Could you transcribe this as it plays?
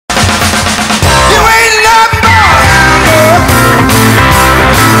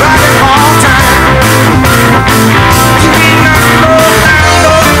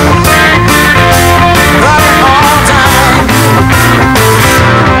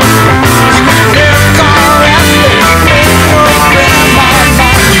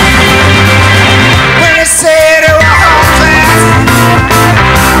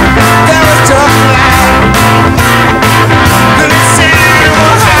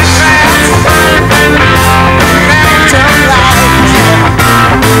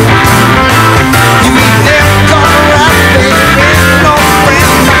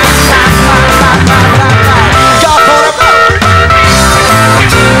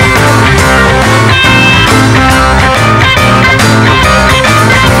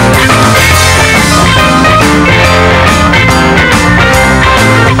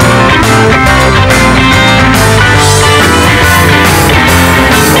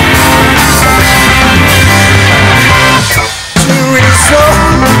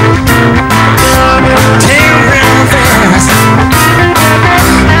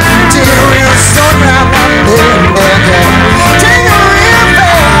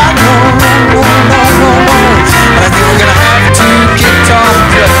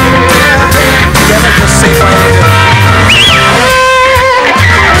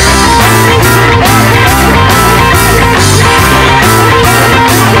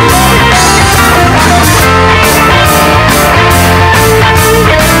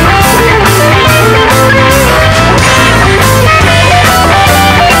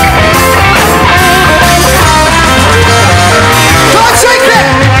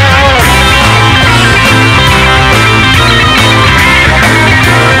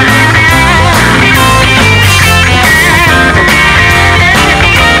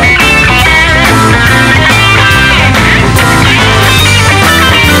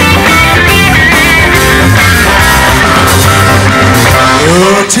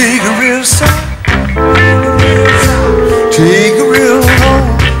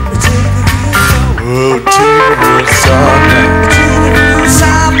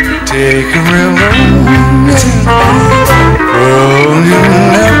take a real look. Oh, you've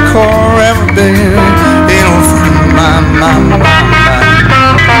never ever been in front of my.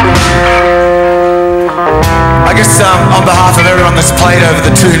 I guess on behalf of everyone that's played over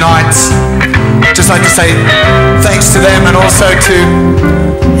the 2 nights, just like to say thanks to them and also to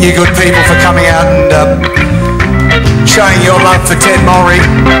you good people for coming out and showing your love for Ted Mulry.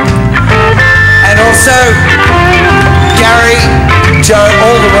 And also Gary, Joe,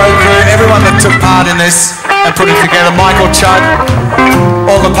 all the road crew, everyone that took part in this and put it together, Michael, Chud,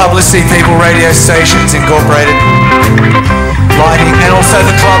 all the publicity people, radio stations incorporated, lighting, and also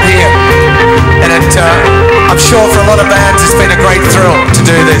the club here. And I'm sure for a lot of bands it's been a great thrill to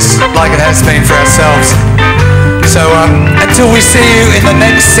do this, like it has been for ourselves. So until we see you in the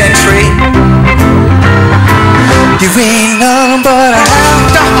next century, you ain't nothing but a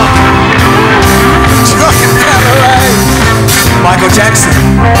hound dog. Michael Jackson.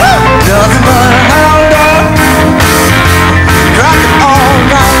 Nothing but a hound dog. Rockin' all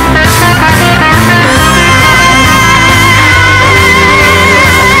night.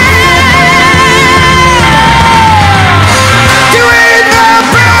 You ain't nothing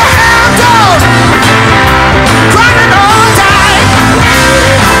but a hound dog. Rockin' all night.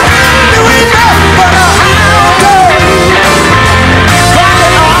 You ain't nothing but a hound dog.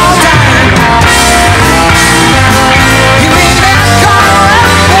 Rockin' all night. You ain't never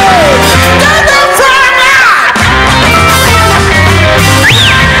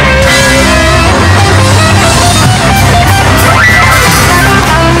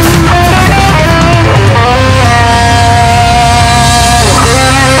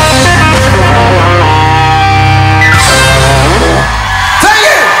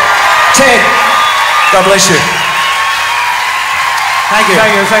Ted, God bless you. Thank you.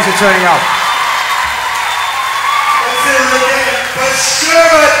 Thank you. Thanks for turning up. Let's do it again. But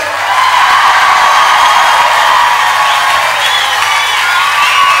Sherbet